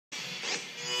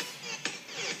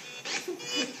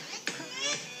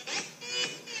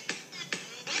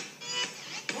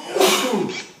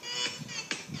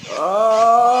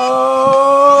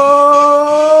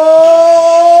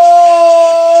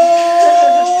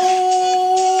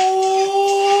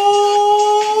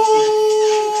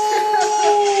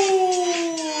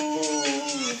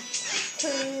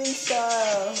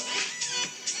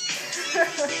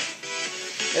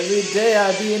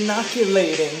I'd be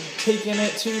inoculating, taking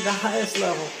it to the highest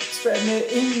level, spreading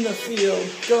it in the field,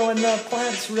 growing the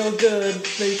plants real good,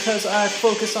 because I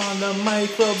focus on the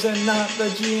microbes and not the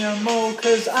GMO,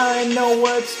 because I know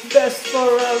what's best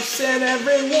for us and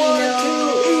everyone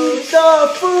to eat the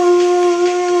food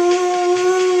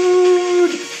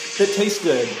that tastes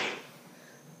good.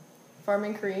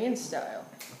 Farming Korean style.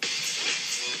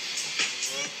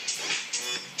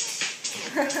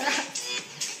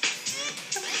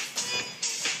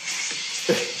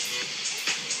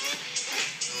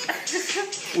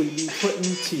 We be putting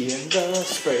tea in the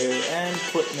sprayer and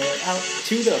putting it out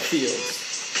to the fields,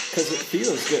 cause it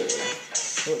feels good.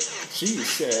 What she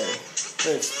said,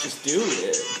 let's just do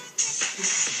it.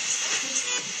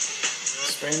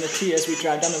 Spraying the tea as we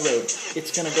drive down the road.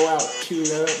 It's gonna go out to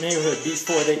the neighborhood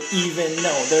before they even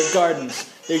know. Their gardens,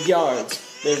 their yards,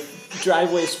 their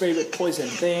driveways sprayed with poison.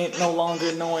 They ain't no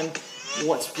longer knowing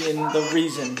what's been the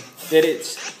reason that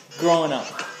it's growing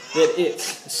up, that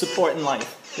it's supporting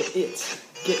life, that it's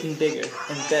getting bigger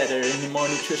and better and more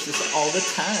nutritious all the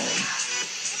time.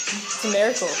 It's a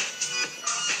miracle.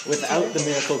 Without the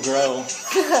miracle grow.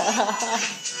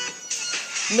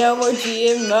 No more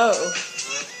GMO.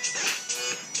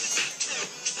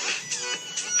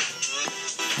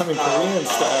 I mean, Korean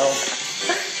style.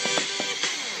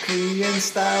 Korean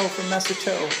style from Master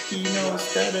Cho. He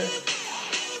knows better.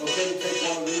 Okay, take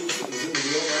one of these. Is it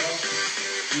real now?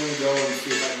 I'm gonna go and see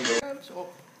if I can go.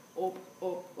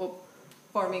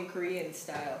 Farming Korean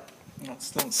style. That's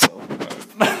still so good.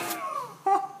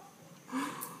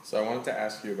 So I wanted to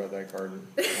ask you about that garden.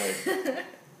 Like,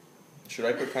 should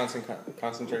I put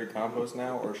concentrated compost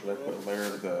now, or should I put a layer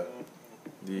of the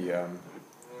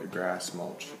grass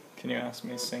mulch? Can you ask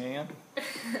me singing it?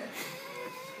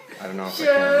 I don't know if I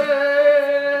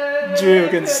can. Drew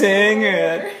can sing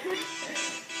it.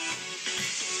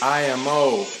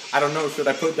 IMO. I don't know. Should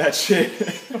I put that shit?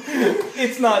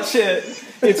 It's not shit.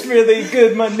 It's really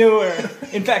good manure.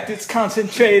 In fact, it's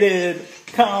concentrated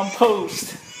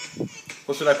compost.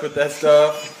 Well, should I put that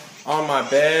stuff on my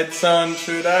bed, son?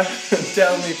 Should I?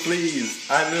 Tell me, please.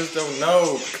 I just don't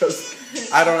know, because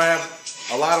I don't have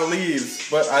a lot of leaves,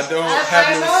 but I don't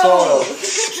have no soil.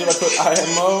 Should I put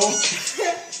IMO?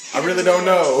 I really don't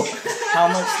know. How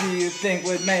much do you think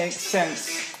would make sense?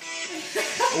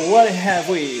 What have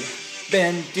we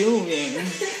been doing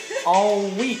all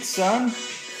week, son?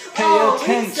 Pay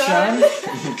attention.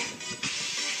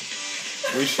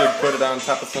 We should put it on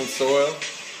top of some soil.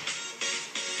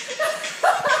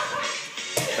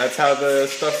 That's how the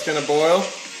stuff's gonna boil.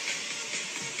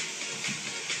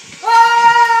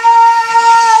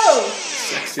 Oh!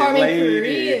 Sexy Farming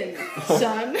lady. Korean,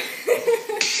 son.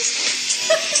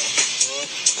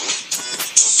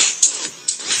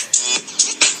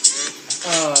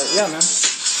 Yeah, man.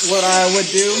 What I would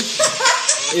do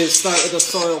is start with a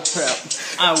soil prep.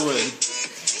 I would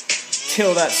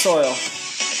till that soil,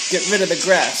 get rid of the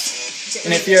grass,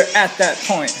 and if you're at that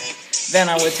point, then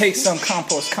I would take some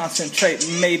compost concentrate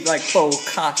made like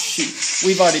bokashi.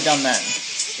 We've already done that.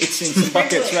 It's in some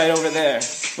buckets right over there.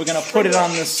 We're gonna put it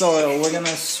on the soil. We're gonna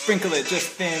sprinkle it just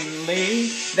thinly.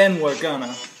 Then we're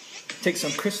gonna take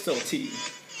some crystal tea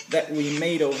that we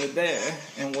made over there,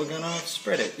 and we're gonna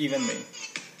spread it evenly.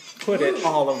 Put it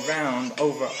all around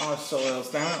over our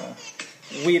soils now.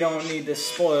 We don't need to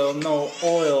spoil no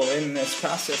oil in this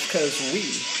process, because we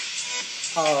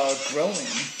are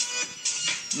growing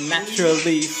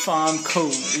naturally farm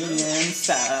Korean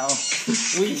style.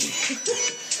 We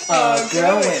are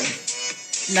growing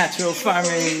natural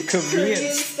farming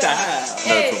Korean style.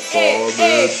 Natural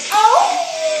farming.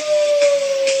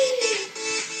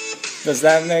 Does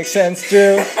that make sense,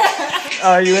 Drew?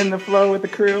 Are you in the flow with the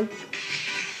crew?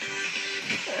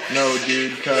 No,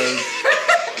 dude, because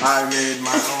I made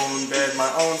my own bed,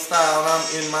 my own style, and I'm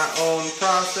in my own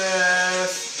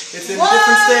process. It's in a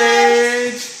different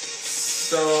stage.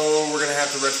 So we're going to have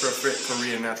to retrofit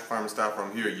Korean natural farming style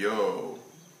from here, yo.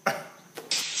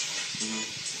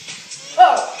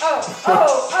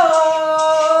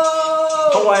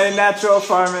 Hawaiian natural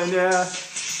farming, yeah.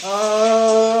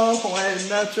 Oh, Hawaiian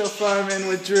natural farming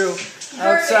with Drew.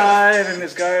 Outside in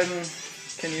his garden.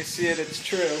 Can you see it? It's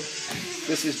true.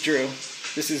 This is Drew.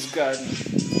 This is garden.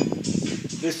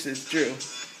 This is Drew.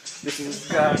 This is his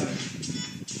garden.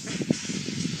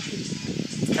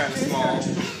 It's kind of small,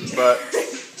 but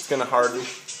it's going to harden.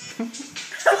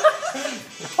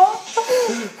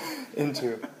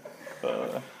 Into.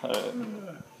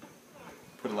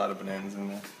 Put a lot of bananas in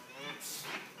there.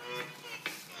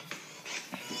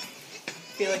 I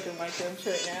feel like the microbes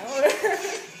right now.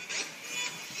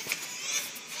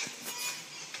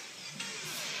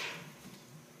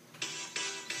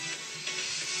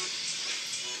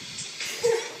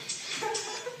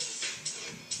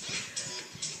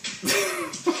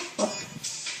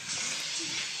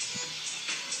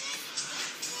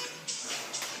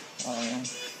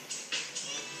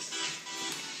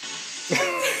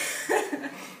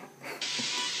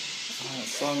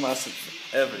 song lasted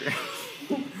forever.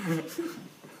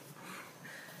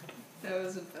 That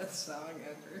was the best song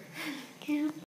ever.